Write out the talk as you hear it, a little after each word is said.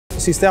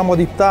Sistema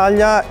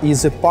d'Italia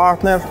is a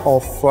partner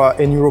of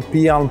an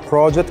European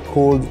project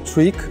called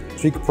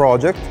TRIC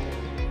project,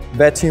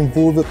 that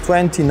involved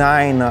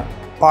 29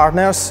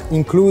 partners,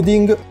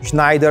 including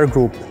Schneider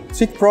Group.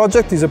 TRIC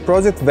project is a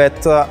project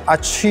that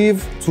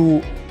achieved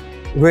to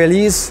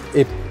release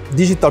a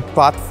digital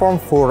platform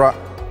for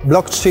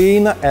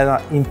blockchain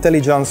and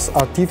intelligence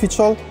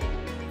artificial.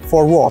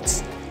 For what?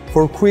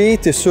 For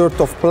create a sort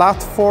of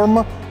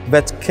platform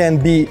that can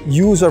be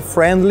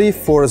user-friendly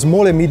for a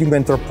small and medium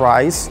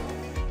enterprise.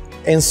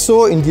 And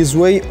so in this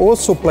way, all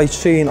supply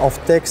chain of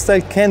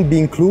textile can be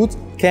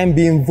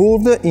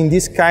involved in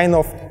this kind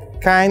of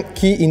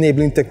key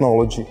enabling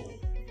technology.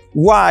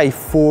 Why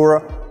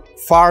for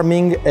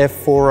farming and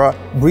for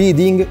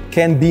breeding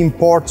can be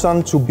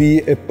important to be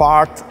a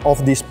part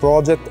of this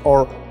project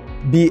or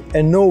be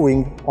a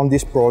knowing on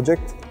this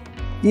project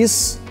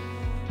is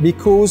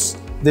because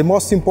the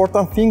most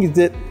important thing is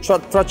the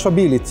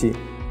traceability.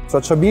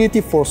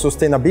 Traceability for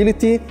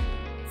sustainability,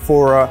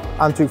 for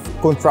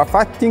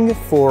anti-counterfeiting,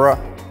 for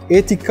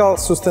ethical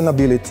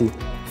sustainability.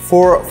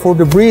 For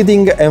the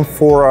breeding and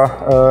for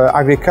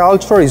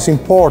agriculture is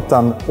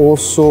important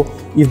also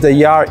if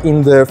they are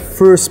in the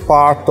first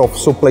part of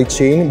supply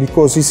chain,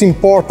 because it's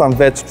important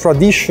that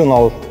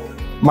traditional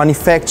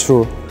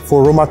manufacturer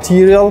for raw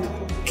material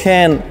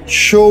can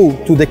show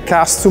to the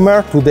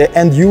customer, to the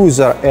end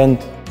user,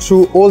 and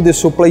through all the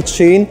supply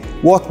chain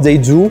what they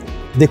do,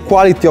 the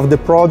quality of the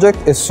project,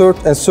 and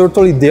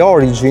certainly the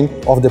origin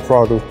of the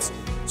product.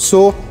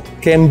 So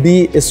can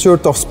be a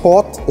sort of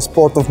spot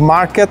of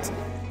market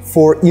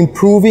for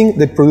improving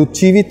the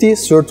productivity,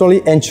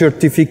 certainly, and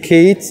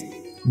certificate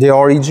the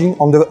origin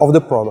of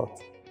the product.